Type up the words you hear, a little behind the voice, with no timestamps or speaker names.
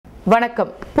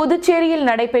வணக்கம். புதுச்சேரியில்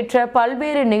நடைபெற்ற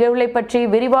பல்வேறு நிகழ்வுகளை பற்றி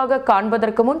விரிவாக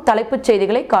காண்பதற்கு முன் தலைப்புச்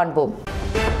செய்திகளை காண்போம்.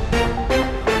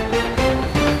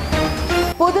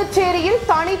 புதுச்சேரியில்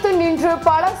தனித்து நின்று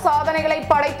பல சாதனைகளை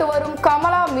படைத்து வரும்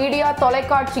கமலா மீடியா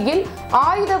தொலைக்காட்சியில்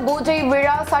ஆயுத பூஜை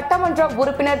விழா சட்டமன்ற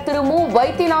உறுப்பினர் திரு மு.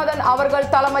 வைத்தியநாதன்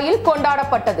அவர்கள் தலைமையில்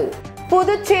கொண்டாடப்பட்டது.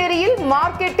 புதுச்சேரியில்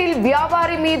மார்க்கெட்டில்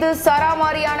வியாபாரி மீது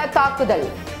சராமாரியான தாக்குதல்.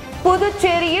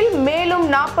 புதுச்சேரியில் மேலும்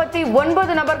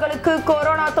 49 நபர்களுக்கு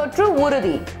கொரோனா தொற்று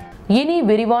உறுதி. இனி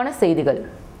விரிவான செய்திகள்.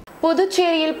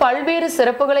 புதுச்சேரியில் பல்வேறு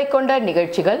சிறப்புகளை கொண்ட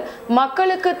நிகழ்ச்சிகள்,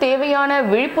 மக்களுக்கு தேவையான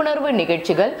விழிப்புணர்வு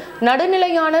நிகழ்ச்சிகள்,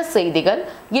 நடுநிலையான செய்திகள்,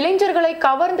 இளைஞர்களை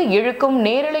கவர்ந்து இழுக்கும்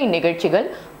நேரலை நிகழ்ச்சிகள்,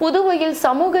 புதுவையில்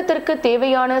சமூகத்திற்கு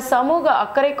தேவையான சமூக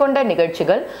அக்கறை கொண்ட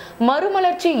நிகழ்ச்சிகள்,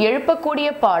 மறுமலர்ச்சி எழுப்பக்கூடிய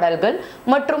பாடல்கள்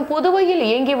மற்றும் புதுவையில்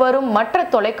இயங்கி வரும் மற்ற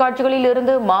தொலைக்காட்சிகளில்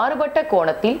இருந்து மாறுபட்ட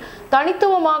கோணத்தில்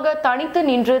தனித்துவமாக தனித்து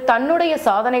நின்று தன்னுடைய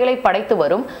சாதனைகளை படைத்து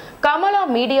வரும் கமலா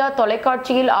மீடியா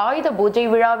தொலைக்காட்சியில் ஆயுத பூஜை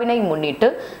விழாவினை முன்னிட்டு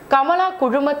கமலா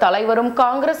குழும தலைவரும்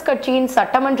காங்கிரஸ் கட்சியின்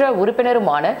சட்டமன்ற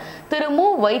உறுப்பினருமான திரு மு.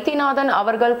 வைத்தியநாதன்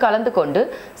அவர்கள் கலந்து கொண்டு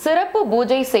சிறப்பு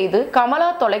பூஜை செய்து கமலா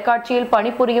தொலைக்காட்சியில்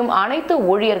பணிபுரியும் அனைத்து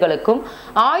ஊழியர்களுக்கும்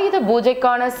ஆயுத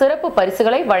பூஜைக்கான சிறப்பு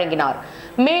பரிசுகளை வழங்கினார்.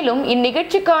 மேலும்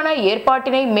இந்நிகழ்ச்சிக்கான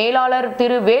ஏற்பாட்டினை மேலாளர்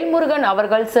திரு வேல்முருகன்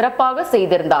அவர்கள் சிறப்பாக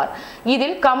செய்திருந்தார்.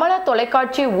 இதில் கமலா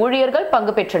தொலைக்காட்சி ஊழியர்கள்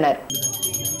பங்கு பெற்றனர்.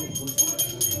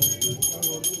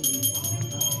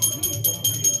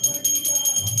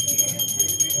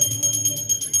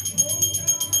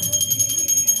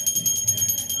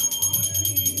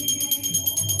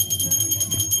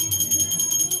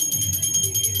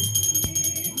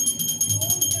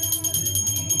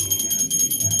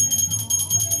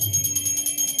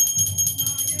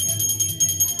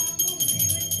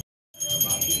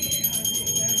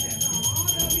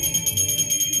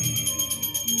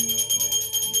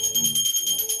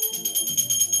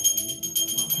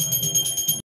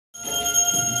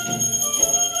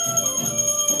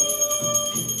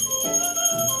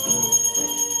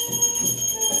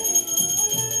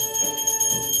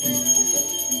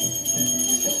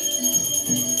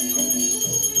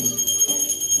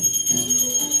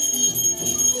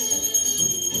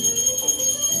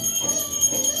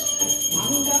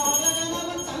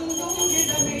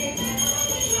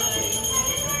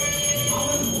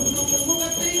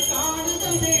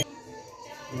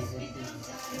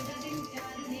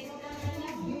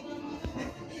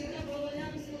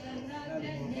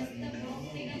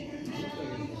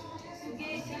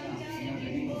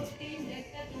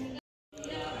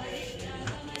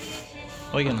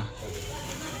 ஓகேண்ணா,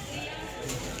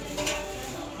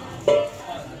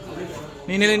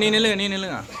 நீ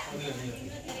நில்லுங்க.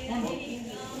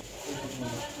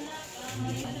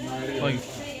 ஓகே,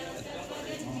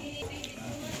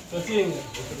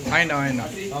 வாங்கிட்டா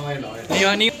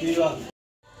நீ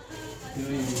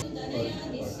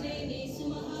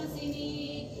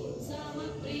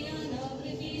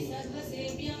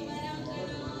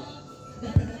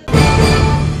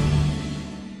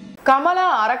கமலா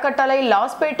அறக்கட்டளை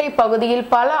லாஸ்பேட்டை பகுதியில்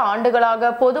பல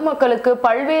ஆண்டுகளாக பொதுமக்களுக்கு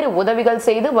பல்வேறு உதவிகள்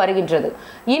செய்து வருகின்றது.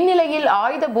 இந்நிலையில்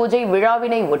ஆயுத பூஜை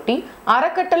விழாவினை ஒட்டி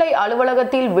அறக்கட்டளை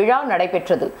அலுவலகத்தில் விழா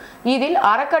நடைபெற்றது. இதில்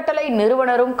அறக்கட்டளை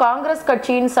நிறுவனரும் காங்கிரஸ்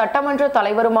கட்சியின் சட்டமன்ற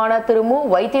தலைவருமான திரு மு.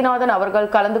 வைத்தியநாதன்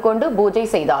அவர்கள் கலந்து கொண்டு பூஜை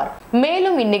செய்தார்.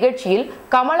 மேலும் இந்நிகழ்ச்சியில்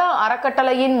கமலா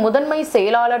அறக்கட்டளையின் முதன்மை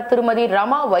செயலாளர் திருமதி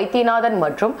ரமா வைத்தியநாதன்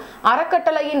மற்றும்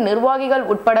அறக்கட்டளையின் நிர்வாகிகள்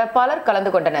உட்பட பலர்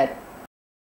கலந்து கொண்டனர்.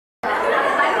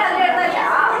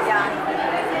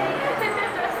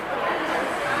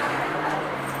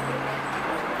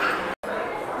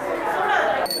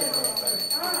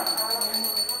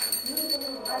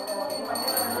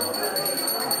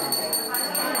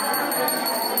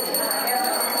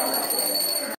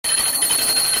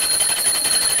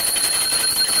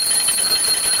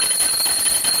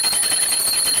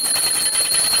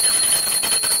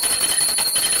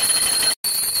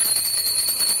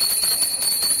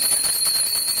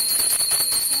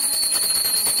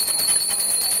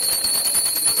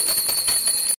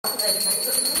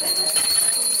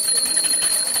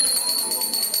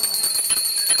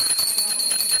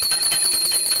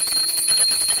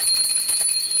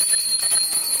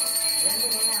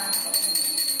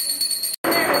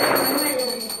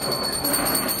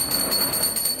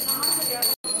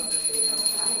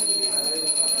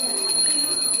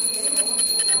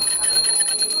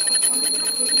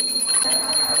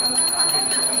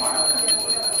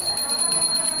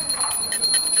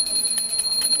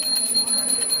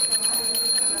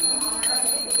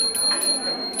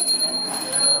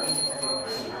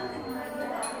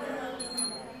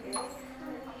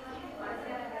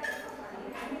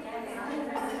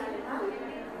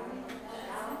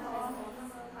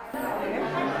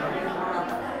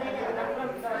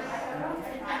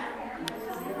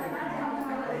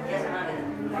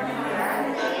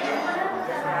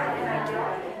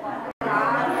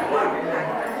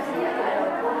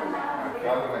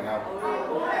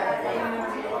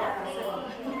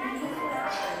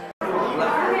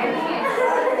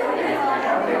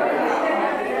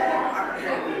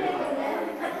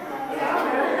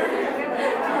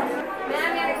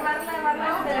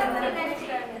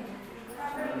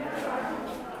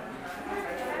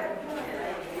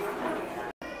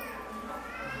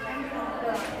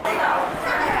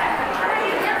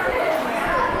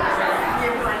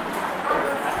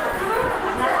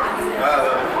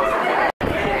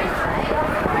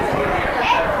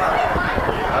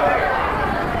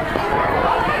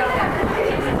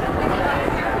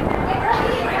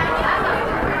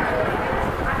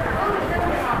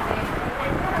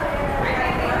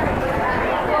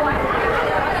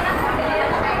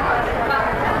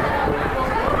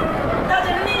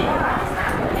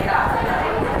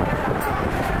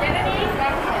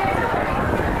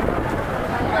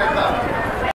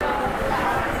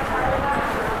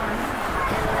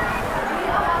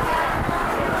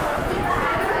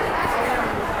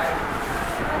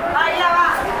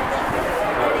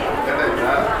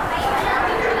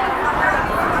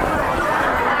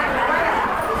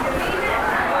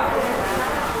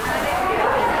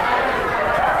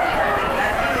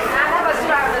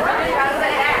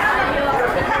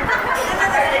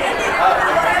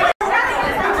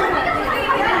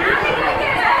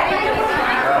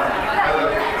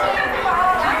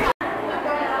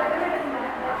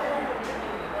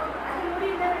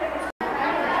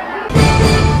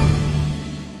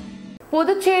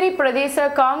 புதுச்சேரி பிரதேச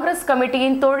காங்கிரஸ்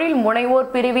கமிட்டியின் தொழில் முனைவோர்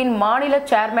பிரிவின் மாநில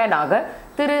சேர்மேனாக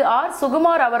திரு ஆர்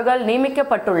சுகுமார் அவர்கள்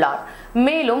நியமிக்கப்பட்டுள்ளார்.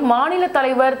 மேலும் மாநில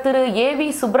தலைவர் திரு ஏவி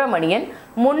சுப்பிரமணியன்,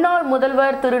 முன்னாள்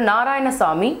முதல்வர் திரு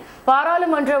நாராயணசாமி,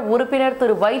 பாராளுமன்ற உறுப்பினர்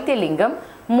திரு வைத்தியலிங்கம்,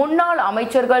 முன்னாள்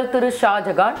அமைச்சர்கள் திரு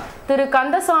ஷாஜகான், திரு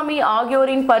கந்தசாமி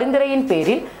ஆகியோரின் பரிந்துரையின்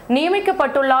பேரில்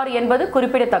நியமிக்கப்பட்டுள்ளார் என்பது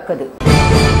குறிப்பிடத்தக்கது.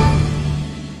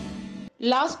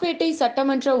 லாஸ்பேட்டை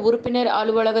சட்டமன்ற உறுப்பினர்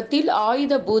அலுவலகத்தில்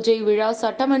ஆயுத பூஜை விழா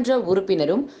சட்டமன்ற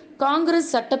உறுப்பினரும் காங்கிரஸ்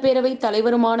சட்டப்பேரவை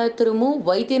தலைவருமான திரு மு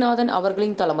வைத்தியநாதன்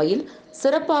அவர்களின் தலைமையில்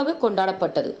சிறப்பாக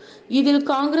கொண்டாடப்பட்டது. இதில்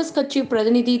காங்கிரஸ் கட்சி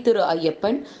பிரதிநிதி திரு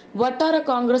ஐயப்பன், வட்டார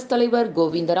காங்கிரஸ் தலைவர்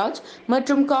கோவிந்தராஜ்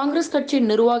மற்றும் காங்கிரஸ் கட்சி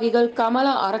நிர்வாகிகள்,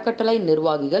 கமலா அறக்கட்டளை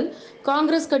நிர்வாகிகள்,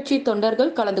 காங்கிரஸ் கட்சி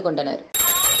தொண்டர்கள் கலந்து கொண்டனர்.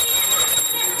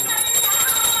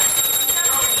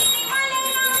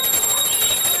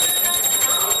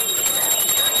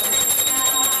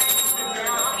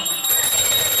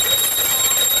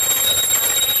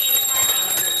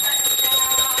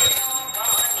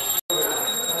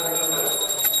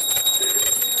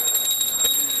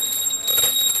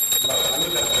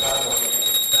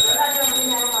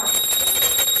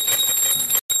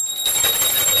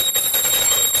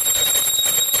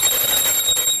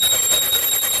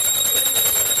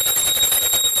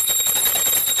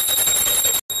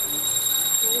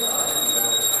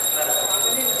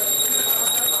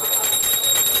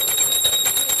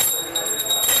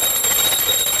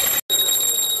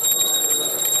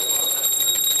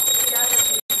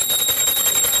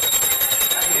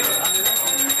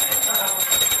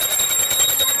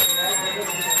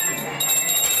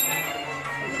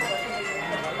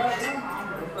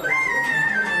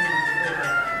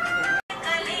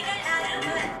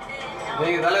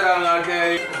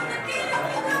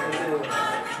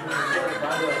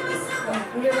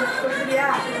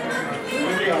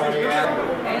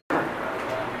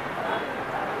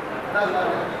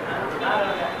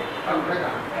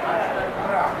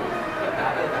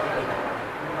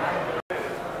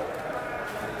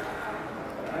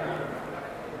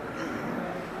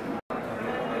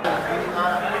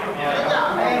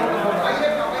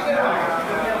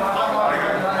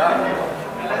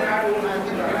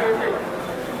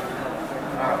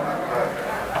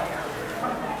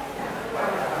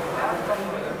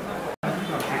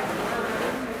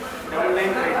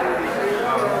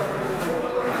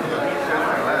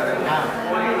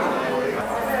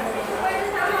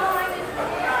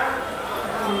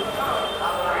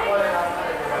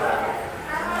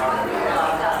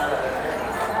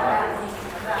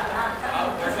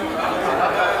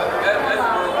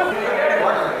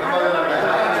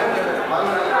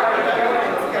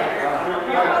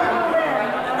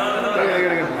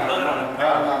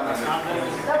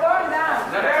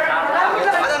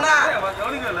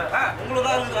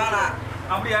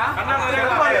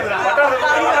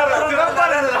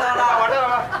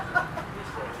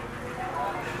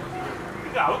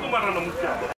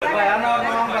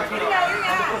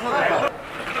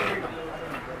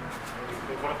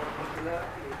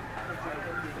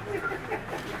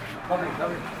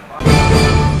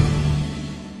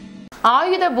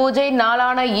 ஆயுத பூஜை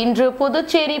நாளான இன்று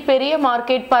புதுச்சேரி பெரிய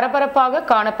மார்க்கெட் பரபரப்பாக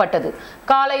காணப்பட்டது.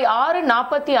 காலை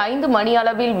 6:45 மணி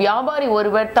அளவில் வியாபாரி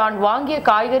ஒருவர் தான் வாங்கிய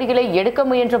காய்கறிகளை எடுக்க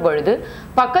முயன்ற பொழுது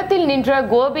பக்கத்தில் நின்ற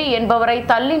கோபி என்பவரை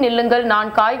தள்ளி நில்லுங்கள்,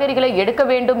 நான் காய்கறிகளை எடுக்க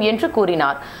வேண்டும் என்று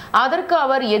கூறினார். அதற்கு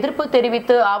அவர் எதிர்ப்பு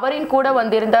தெரிவித்து அவரின் கூட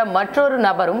வந்திருந்த மற்றொரு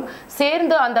நபரும்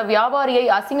சேர்ந்து அந்த வியாபாரியை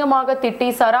அசிங்கமாக திட்டி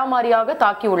சராமாரியாக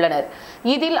தாக்கியுள்ளனர்.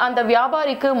 இதில் அந்த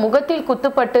வியாபாரிக்கு முகத்தில்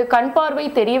குத்துப்பட்டு கண் பார்வை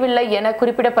தெரியவில்லை என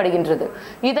குறிப்பிடப்படுகின்றது.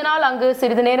 இதனால் அங்கு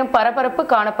சிறிது நேரம் பரபரப்பு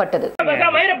காணப்பட்டது.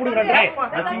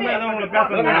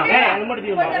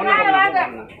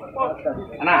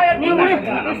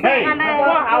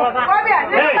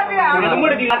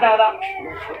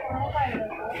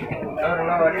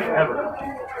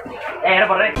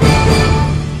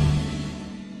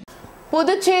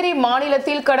 புதுச்சேரி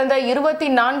மாநிலத்தில் கடந்த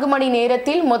 24 மணி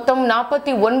நேரத்தில் மொத்தம்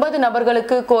 49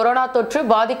 நபர்களுக்கு கொரோனா தொற்று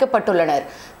பாதிக்கப்பட்டுள்ளனர்.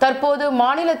 தற்போது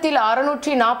மாநிலத்தில்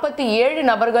 647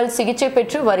 நபர்கள் சிகிச்சை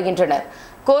பெற்று வருகின்றனர்.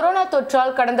 கொரோனா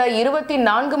தொற்றால் கடந்த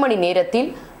 24 மணி நேரத்தில்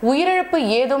உயிரிழப்பு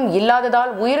ஏதும்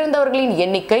இல்லாததால் உயிரிழந்தவர்களின்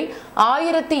எண்ணிக்கை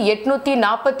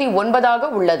 1849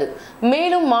 உள்ளது.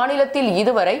 மேலும் மாநிலத்தில்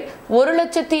இதுவரை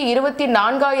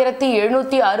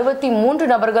 1,24,763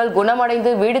 நபர்கள்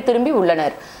குணமடைந்து வீடு திரும்பி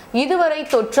உள்ளனர். இதுவரை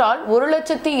தொற்றால்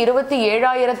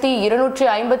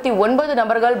 1,27,259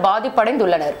 நபர்கள்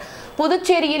பாதிப்படைந்துள்ளனர்.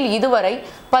 புதுச்சேரியில் இதுவரை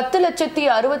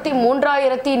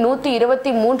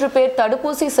 10,63,123 பேர்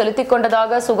தடுப்பூசி செலுத்திக்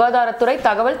கொண்டதாக சுகாதாரத்துறை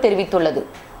தகவல் தெரிவித்துள்ளது.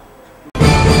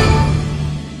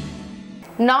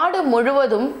 நாடு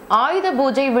முழுவதும் ஆயுத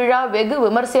பூஜை விழா வெகு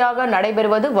விமர்சையாக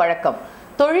நடைபெறுவது வழக்கம்.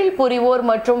 தொழில் புரிவோர்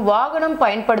மற்றும் வாகனம்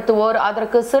பயன்படுத்துவோர்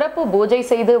அதற்கு சிறப்பு பூஜை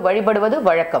செய்து வழிபடுவது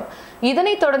வழக்கம்.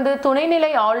 இதனைத் தொடர்ந்து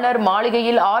துணைநிலை ஆளுநர்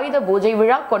மாளிகையில் ஆயுத பூஜை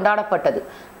விழா கொண்டாடப்பட்டது.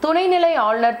 துணைநிலை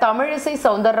ஆளுநர் தமிழிசை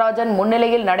சவுந்தரராஜன்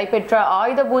முன்னிலையில் நடைபெற்ற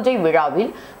ஆயுத பூஜை விழாவில்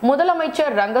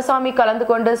முதலமைச்சர் ரங்கசாமி கலந்து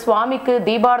கொண்டு சுவாமிக்கு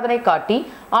தீபாரதனை காட்டி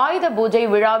ஆயுத பூஜை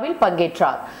விழாவில்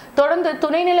பங்கேற்றார். தொடர்ந்து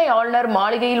துணைநிலை ஆளுநர்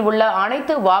மாளிகையில் உள்ள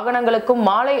அனைத்து வாகனங்களுக்கும்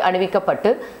மாலை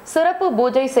அணிவிக்கப்பட்டு சிறப்பு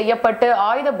பூஜை செய்யப்பட்டு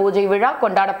ஆயுத பூஜை விழா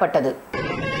கொண்டாடப்பட்டது.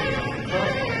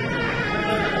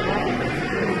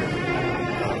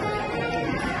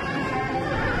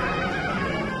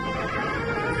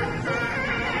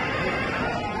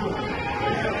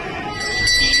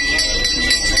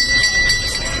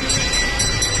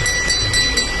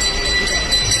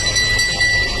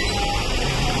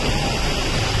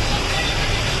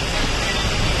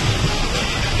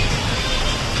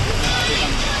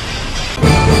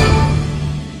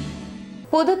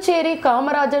 புதுச்சேரி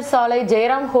காமராஜர் சாலை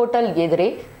ஜெயராம் ஹோட்டல் எதிரே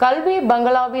கல்வி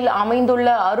பங்களாவில் அமைந்துள்ள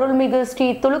அருள்மிகு ஸ்ரீ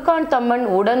துலுக்கான்தம்மன்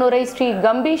உடனுரை ஸ்ரீ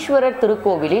கம்பீஸ்வரர்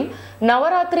திருக்கோவிலில்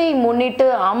நவராத்திரியை முன்னிட்டு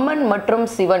அம்மன் மற்றும்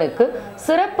சிவனுக்கு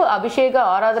சிறப்பு அபிஷேக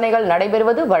ஆராதனைகள்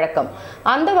நடைபெறுவது வழக்கம்.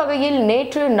 அந்த வகையில்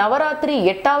நேற்று நவராத்திரி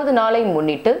 8வது நாளை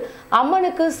முன்னிட்டு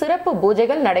அம்மனுக்கு சிறப்பு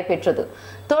பூஜைகள் நடைபெற்றது.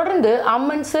 தொடர்ந்து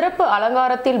அம்மன் சிறப்பு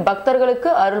அலங்காரத்தில் பக்தர்களுக்கு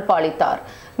அருள் பாலித்தார்.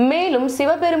 மேலும்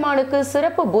சிவபெருமானுக்கு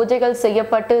சிறப்பு பூஜைகள்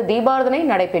செய்யப்பட்டு தீபாரதனை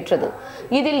நடைபெற்றது.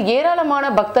 இதில் ஏராளமான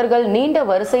பக்தர்கள் நீண்ட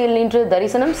வரிசையில் நின்று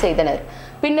தரிசனம் செய்தனர்.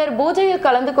 பின்னர் பூஜையில்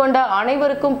கலந்து கொண்ட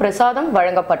அனைவருக்கும் பிரசாதம்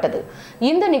வழங்கப்பட்டது.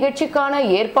 இந்த நிகழ்ச்சிக்கான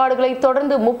ஏற்பாடுகளை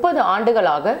தொடர்ந்து 30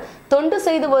 ஆண்டுகளாக தொண்டு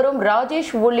செய்து வரும்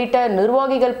ராஜேஷ் உள்ளிட்ட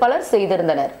நிர்வாகிகள் பலர்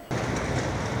செய்திருந்தனர்.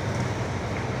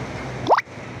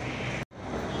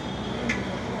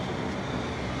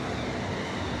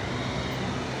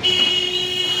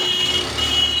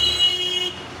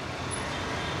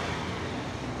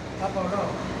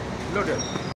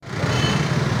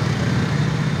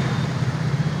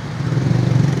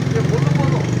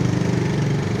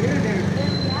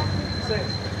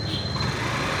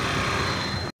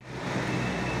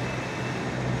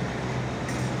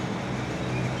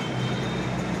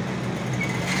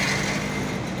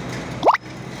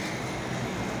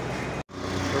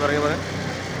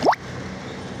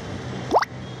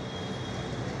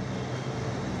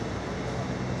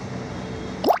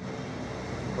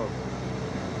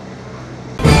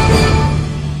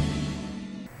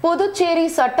 புதுச்சேரி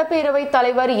சட்டப்பேரவை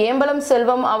தலைவர் ஏம்பலம்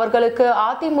செல்வம் அவர்களுக்கு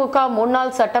அதிமுக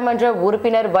முன்னாள் சட்டமன்ற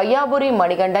உறுப்பினர் வையாபுரி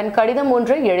மணிகண்டன் கடிதம்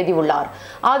ஒன்றை எழுதியுள்ளார்.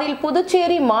 அதில்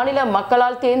புதுச்சேரி மாநில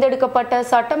மக்களால் தேர்ந்தெடுக்கப்பட்ட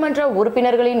சட்டமன்ற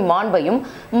உறுப்பினர்களின் மாண்பையும்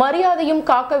மரியாதையும்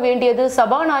காக்க வேண்டியது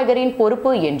சபாநாயகரின்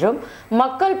பொறுப்பு என்றும்,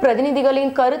 மக்கள்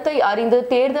பிரதிநிதிகளின் கருத்தை அறிந்து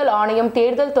தேர்தல் ஆணையம்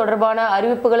தேர்தல் தொடர்பான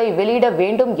அறிவிப்புகளை வெளியிட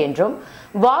வேண்டும் என்றும்,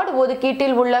 வார்டு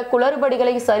ஒதுக்கீட்டில் உள்ள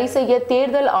குளறுபடிகளை சரி செய்ய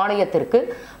தேர்தல் ஆணையத்திற்கு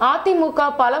அதிமுக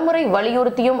பலமுறை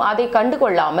வலியுறுத்தியும் அதை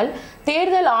கண்டுகொள்ளாமல்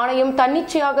தேர்தல் ஆணையம்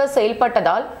தன்னிச்சையாக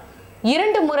செயல்பட்டதால்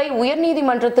 2 முறை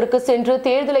உயர்நீதிமன்றத்திற்கு சென்று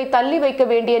தேர்தலை தள்ளி வைக்க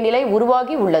வேண்டிய நிலை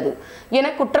உருவாகி உள்ளது என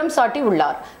குற்றம்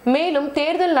சாட்டியுள்ளார். மேலும்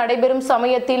தேர்தல் நடைபெறும்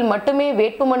சமயத்தில் மட்டுமே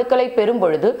வேட்புமனுக்களை பெறும்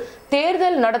பொழுது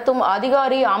தேர்தல் நடத்தும்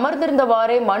அதிகாரி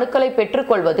அமர்ந்திருந்தவாறே மனுக்களை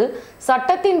பெற்றுக்கொள்வது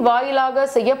சட்டத்தின் வாயிலாக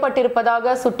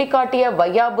செய்யப்பட்டிருப்பதாக சுட்டிக்காட்டிய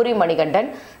வையாபுரி மணிகண்டன்,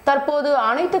 தற்போது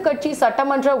அனைத்து கட்சி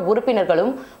சட்டமன்ற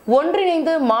உறுப்பினர்களும்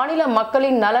ஒன்றிணைந்து மாநில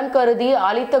மக்களின் நலன் கருதி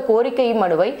அளித்த கோரிக்கை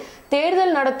மனுவை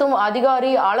தேர்தல் நடத்தும்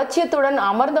அதிகாரி அலட்சியத்துடன்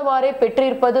அமர்ந்தவாறே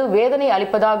பெற்றிருப்பது வேதனை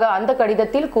அளிப்பதாக அந்த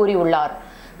கடிதத்தில் கூறியுள்ளார்.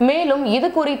 மேலும் இது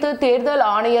குறித்து தேர்தல்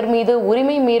ஆணையர் மீது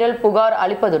உரிமை மீறல் புகார்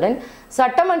அளிப்பதுடன்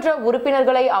சட்டமன்ற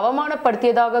உறுப்பினர்களை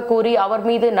அவமானப்படுத்தியதாக கூறி அவர்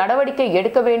மீது நடவடிக்கை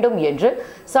எடுக்க வேண்டும் என்று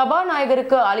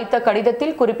சபாநாயகருக்கு அளித்த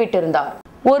கடிதத்தில் குறிப்பிட்டிருந்தார்.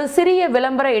 ஒரு சிறிய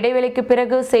விளம்பர இடைவெளிக்கு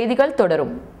பிறகு செய்திகள்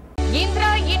தொடரும்.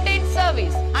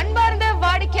 அன்பார்ந்த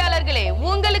வாடிக்கையாளர்களே,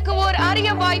 உங்களுக்கு ஒரு அரிய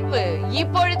வாய்ப்பு.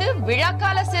 இப்பொழுது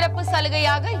விழாக்கால சிறப்பு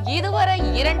சலுகையாக இதுவரை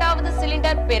 2வது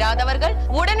சிலிண்டர் பெறாதவர்கள்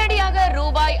உடனடியாக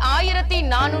ரூபாய்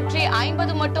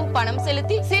 1450 மட்டும் பணம்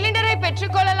செலுத்தி சிலிண்டரை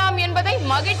பெற்றுக் கொள்ளலாம் என்பதை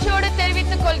மகிழ்ச்சியோடு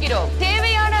தெரிவித்துக் கொள்கிறோம்.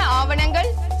 தேவையான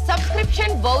ஆவணங்கள்: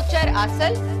 சப்ஸ்கிரிப்ஷன் வவுச்சர்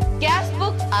அசல், கேஸ்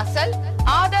புக் அசல்,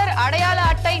 ஆதார் அடையாள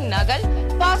அட்டை நகல்,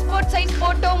 பாஸ்போர்ட் சைஸ்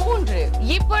போட்டோ 3.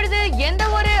 இப்பொழுது எந்த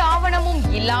ஒரு ஆவணமும்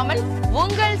இல்லாமல்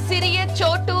உங்கள் சிறிய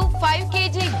சோட்டு 5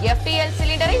 kg FTL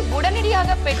சிலிண்டரை உடனடியாக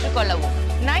பெற்றுக்கொள்ளவும்.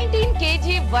 19 kg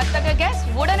வர்த்தக கேஸ்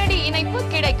உடனடி இணைப்பு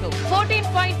கிடைக்கும்.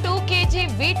 14.2 kg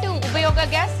வீட்டு உபயோக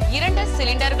கேஸ் 2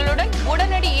 சிலிண்டர்களுடன்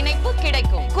உடனடி இணைப்பு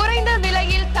கிடைக்கும். குறைந்த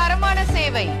விலையில் தரமான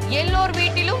சேவை, எல்லோர்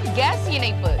வீட்டிலும் கேஸ்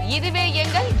இணைப்பு. இதுவே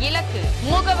எங்கள் இலக்கு.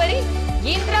 முகவரி: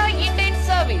 இந்திரா இண்டேன்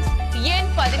சர்வீஸ்,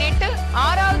 எண் 18,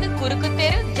 6வது குறுக்கு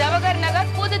தெரு, ஜவஹர் நகர்,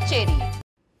 Puducherry.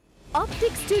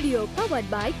 Optic studio powered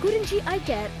by குறிஞ்சி ஐ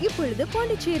கேர் இப்பொழுது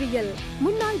பாண்டிச்சேரியில்.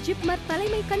 முன்னாள் ஜிப்மர்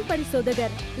தலைமை கண்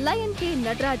பரிசோதகர் லயன் கே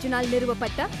நடராஜனால்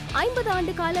நிறுவப்பட்ட 50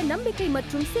 ஆண்டு கால நம்பிக்கை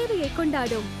மற்றும் சேவையை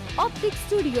கொண்டாடும் ஆப்டிக்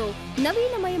ஸ்டுடியோ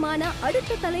நவீனமயமான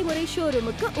அடுத்த தலைமுறை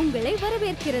ஷோரூமுக்கு உங்களை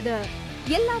வரவேற்கிறது.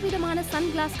 எல்லா விதமான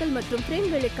சன்கிளாஸ்கள் மற்றும்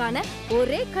பிரேம்களுக்கான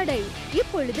ஒரே கடை.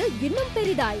 இப்பொழுது இன்னும்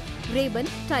பெரிதாய் ரேபன்,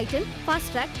 டைட்டன்,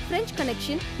 ஃபாஸ்ட்ராக், பிரெஞ்ச்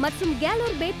கனெக்ஷன் மற்றும்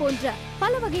கேலோர் பே போன்ற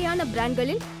பல வகையான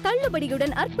பிராண்ட்களில்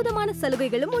தள்ளுபடியுடன் அற்புதமான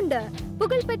சலுகைகளும் உண்டு.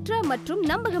 புகழ்பெற்ற மற்றும்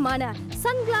நம்பகமான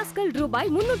சன்கிளாஸ்கள் ரூபாய்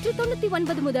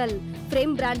 399 முதல்,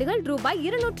 பிரேம் பிராண்டுகள் ரூபாய்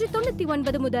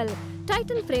 299 முதல்,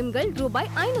 டைட்டன் பிரேம்கள் ரூபாய்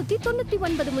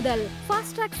 599 முதல்,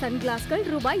 ஃபாஸ்ட்ராக் சன்கிளாஸ்கள்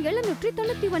ரூபாய்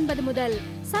 799 முதல்.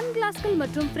 சன்கிளாஸ்கள்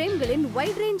மற்றும் பிரேம்களின்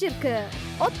white ரேஞ்சிற்கு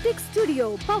optic studio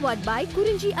powered by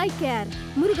குறிஞ்சி ஐ கேர்,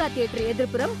 முருகா தியேட்டர்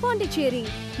எதிர்ப்புறம், பாண்டிச்சேரி.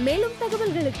 மேலும்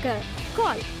தகவல்களுக்கு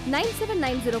கால்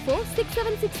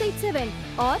 9790467687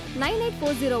 or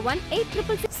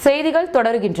 98401866. செய்திகள்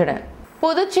தொடர்கின்றன.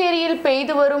 புதுச்சேரியில்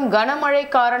பெய்து வரும் கனமழை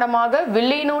காரணமாக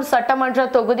வில்லியனூர் சட்டமன்ற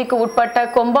தொகுதிக்கு உட்பட்ட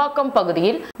கொம்பாக்கம்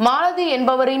பகுதியில் மாலதி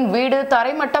என்பவரின் வீடு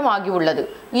தரைமட்டம் ஆகியுள்ளது.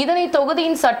 இதனை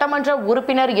தொகுதியின் சட்டமன்ற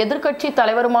உறுப்பினர் எதிர்க்கட்சி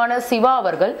தலைவருமான சிவா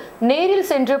அவர்கள் நேரில்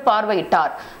சென்று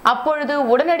பார்வையிட்டார். அப்பொழுது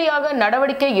உடனடியாக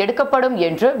நடவடிக்கை எடுக்கப்படும்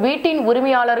என்று வீட்டின்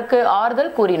உரிமையாளருக்கு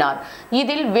ஆறுதல் கூறினார்.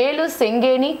 இதில் வேலு,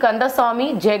 செங்கேணி, கந்தசாமி,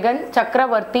 ஜெகன்,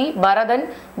 சக்கரவர்த்தி, பரதன்,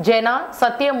 ஜெனா,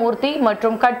 சத்தியமூர்த்தி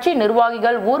மற்றும் கட்சி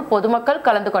நிர்வாகிகள், ஊர் பொதுமக்கள்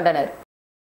கலந்து கொண்டனர்.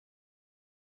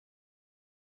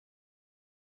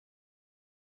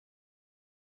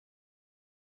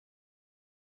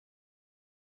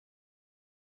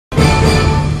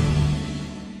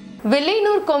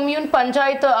 வில்லியனூர் கொம்யூன்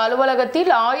பஞ்சாயத்து அலுவலகத்தில்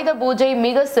ஆயுத பூஜை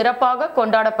மிக சிறப்பாக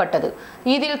கொண்டாடப்பட்டது.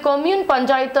 இதில் கொம்யூன்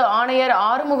பஞ்சாயத்து ஆணையர்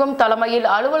ஆறுமுகம் தலைமையில்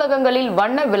அலுவலகங்களில்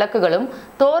வண்ண விளக்குகளும்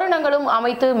தோரணங்களும்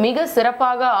அமைத்து மிக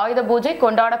சிறப்பாக ஆயுத பூஜை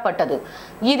கொண்டாடப்பட்டது.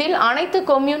 இதில் அனைத்து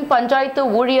கொம்யூன் பஞ்சாயத்து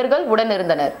ஊழியர்கள்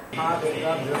உடனிருந்தனர்.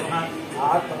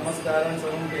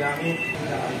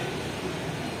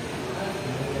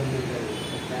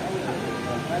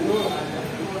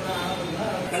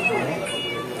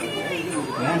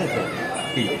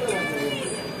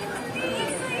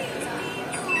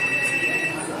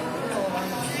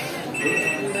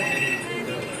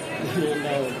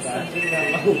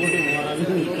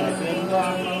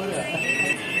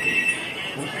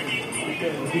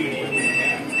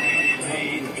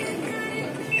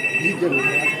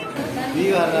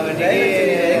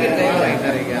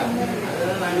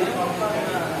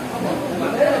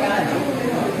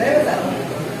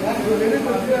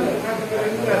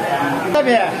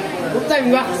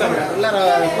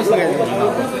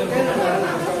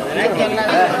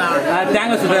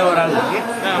 தேங்காய் சுற்ற ஒரு ஆள்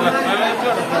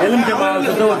எலுமிச்சை பழம்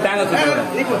சுற்ற ஒரு தேங்காய் சுற்ற.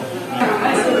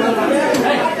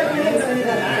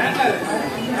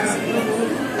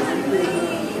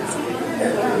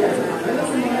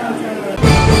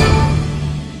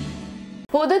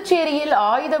 புதுச்சேரியில்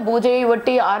ஆயுத பூஜையை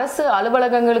ஒட்டி அரசு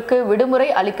அலுவலகங்களுக்கு விடுமுறை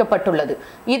அளிக்கப்பட்டுள்ளது.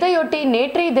 இதையொட்டி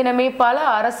நேற்றைய தினமே பல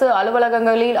அரசு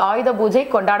அலுவலகங்களில் ஆயுத பூஜை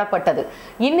கொண்டாடப்பட்டது.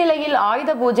 இந்நிலையில்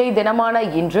ஆயுத பூஜை தினமான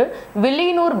இன்று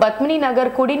வில்லியனூர் பத்மினி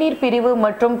நகர் குடிநீர் பிரிவு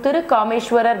மற்றும்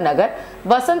திருக்காமேஸ்வரர் நகர்,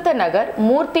 வசந்த நகர்,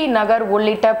 மூர்த்தி நகர்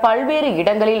உள்ளிட்ட பல்வேறு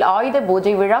இடங்களில் ஆயுத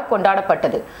பூஜை விழா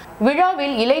கொண்டாடப்பட்டது.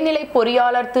 விழாவில் இளைநிலை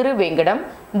பொறியாளர் திரு Venkatam,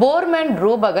 foreman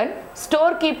Rupakan,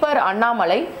 store keeper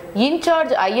Annamalai,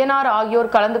 incharge Ayyanar ஆகியோர்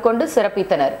கலந்து கொண்டு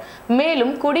சிறப்பித்தனர்.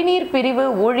 மேலும் குடிநீர் பிரிவு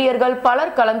ஊழியர்கள்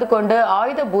பலர் கலந்து கொண்டு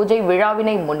ஆயுத பூஜை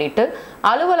விழாவினை முன்னிட்டு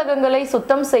அலுவலகங்களை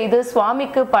சுத்தம் செய்து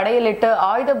சுவாமிக்கு படையலிட்டு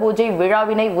ஆயுத பூஜை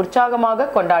விழாவினை உற்சாகமாக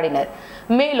கொண்டாடினர்.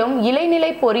 மேலும்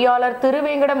இளைநிலை பொறியாளர்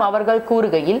திருவேங்கடம் அவர்கள்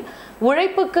கூறுகையில்,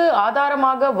 உழைப்புக்கு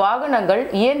ஆதாரமாக வாகனங்கள்,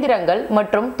 இயந்திரங்கள்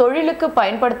மற்றும் தொழிலுக்கு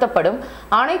பயன்படுத்தப்படும்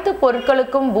அனைத்து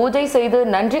பொருட்களுக்கும் பூஜை செய்து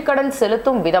நன்றி கடன்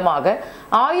செலுத்தும் விதமாக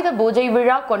ஆயுத பூஜை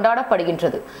விழா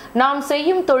கொண்டாடப்படுகின்றது. நாம்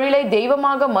செய்யும் தொழிலை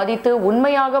தெய்வமாக மதித்து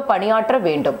உண்மையாக பணியாற்ற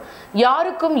வேண்டும்.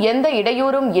 யாருக்கும் எந்த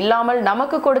இடையூறும் இல்லாமல்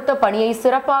நமக்கு கொடுத்த பணியை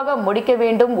சிறப்பாக முடிக்க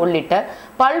வேண்டும் உள்ளிட்ட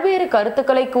பல்வேறு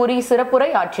கருத்துக்களை கூறி சிறப்புரை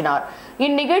ஆற்றினார்.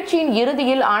 இந்நிகழ்ச்சியின்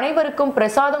இறுதியில் அனைவருக்கும்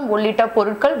பிரசாதம் உள்ளிட்ட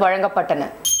பொருட்கள் வழங்கப்பட்டன.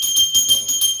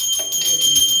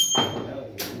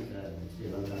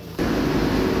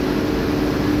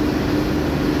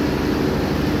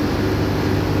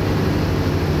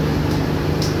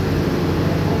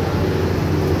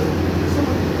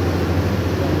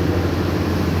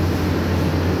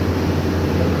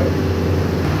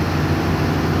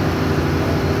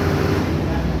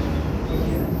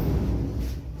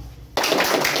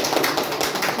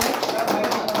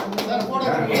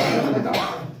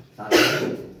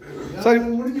 சரி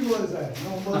முடிஞ்சு போகுது சார்.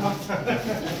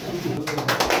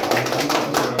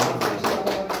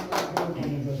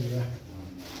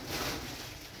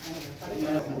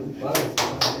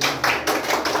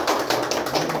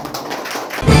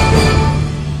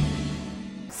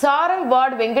 சாரம்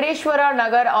வார்டு வெங்கடேஸ்வரா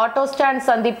நகர் ஆட்டோ ஸ்டாண்ட்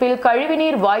சந்திப்பில்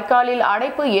கழிவுநீர் வாய்க்காலில்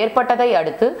அடைப்பு ஏற்பட்டதை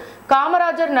அடுத்து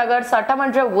காமராஜர் நகர்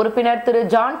சட்டமன்ற உறுப்பினர் திரு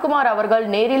ஜான்குமார் அவர்கள்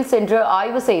நேரில் சென்று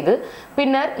ஆய்வு செய்து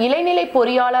பின்னர் இளைநிலை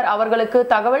பொறியாளர் அவர்களுக்கு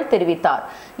தகவல் தெரிவித்தார்.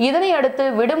 இதனை அடுத்து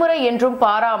விடுமுறை என்றும்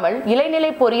பாராமல்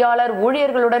இளைநிலை பொறியாளர்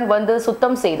ஊழியர்களுடன் வந்து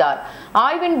சுத்தம் செய்தார்.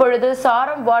 ஆய்வின் பொழுது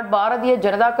சாரம் வார்டு பாரதிய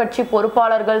ஜனதா கட்சி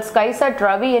பொறுப்பாளர்கள் ஸ்கைசட்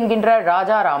ரவி என்கின்ற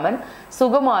ராஜாராமன்,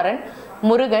 சுகுமாரன்,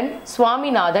 முருகன்,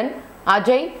 சுவாமிநாதன்,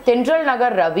 அஜய், தென்றல்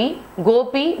நகர் ரவி,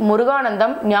 கோபி,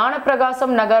 முருகானந்தம்,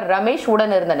 ஞானப்பிரகாசம் நகர் ரமேஷ்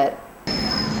உடன் இருந்தனர்.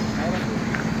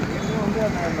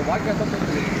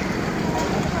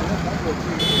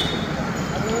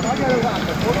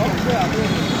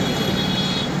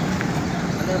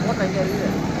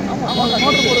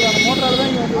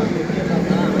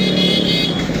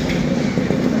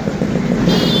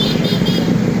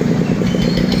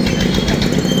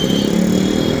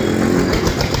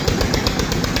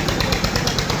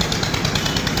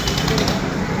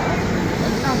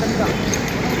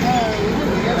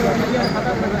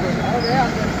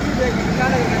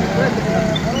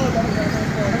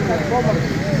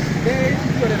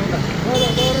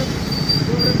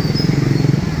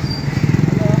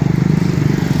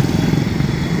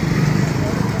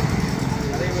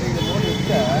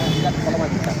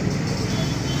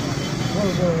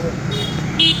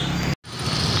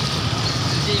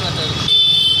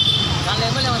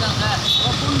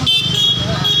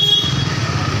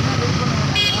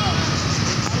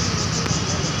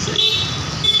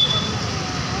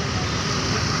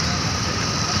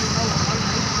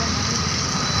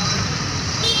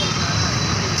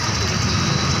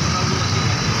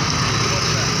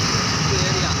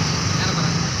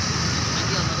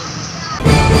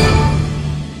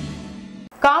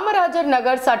 காமராஜர்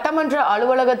நகர் சட்டமன்ற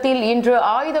அலுவலகத்தில் இன்று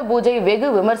ஆயுத பூஜை வெகு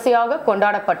விமர்சையாக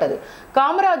கொண்டாடப்பட்டது.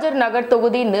 காமராஜர் நகர்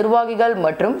தொகுதி நிர்வாகிகள்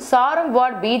மற்றும் சாரம்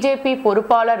வார்டு பிஜேபி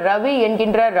பொறுப்பாளர் ரவி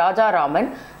என்கின்ற ராஜாராமன்,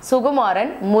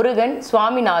 சுகுமாரன், முருகன்,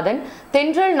 சுவாமிநாதன்,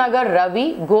 தென்றல் நகர் ரவி,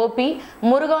 கோபி,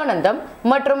 முருகானந்தம்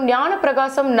மற்றும்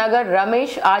ஞானப்பிரகாசம் நகர்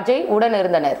ரமேஷ், அஜய் உடன்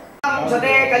இருந்தனர்.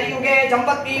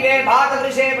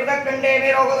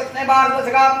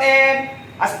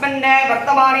 अस्मिन्ने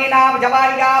वर्तमाने नाम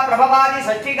जवारिका प्रभवादि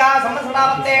षष्ठिका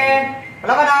संवत्सरामते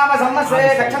प्लवनाम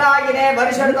संवत्सरे दक्षिणायने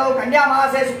वर्षऋतौ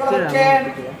कन्यामासे शुक्लपक्षे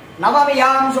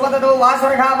नवम्यां शुभततो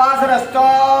वासरः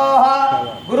वासरस्तोः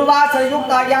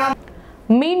गुरुवासरयुक्तायां.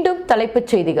 மீண்டும்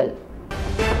தலைப்புச் செய்திகள்.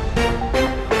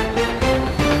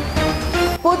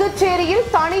 புதுச்சேரியில்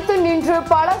தனித்து நின்று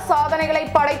பல சாதனைகளை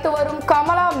படைத்து வரும்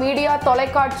கமலா மீடியா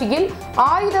தொலைக்காட்சியில்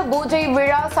ஆயுத பூஜை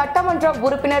விழா சட்டமன்ற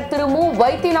உறுப்பினர் திரு மு.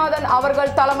 வைத்தியநாதன்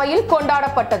அவர்கள் தலைமையில்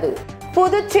கொண்டாடப்பட்டது.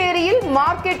 புதுச்சேரியில்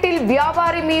மார்க்கெட்டில்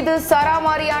வியாபாரி மீது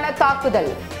சராமாரியான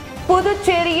தாக்குதல்.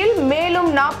 புதுச்சேரியில்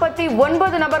மேலும்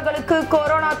 49 நபர்களுக்கு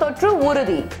கொரோனா தொற்று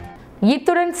உறுதி.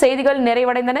 இத்துடன் செய்திகள்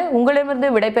நிறைவடைந்தன.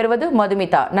 உங்களிடமிருந்து விடைபெறுவது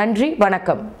மதுமிதா. நன்றி,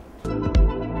 வணக்கம்.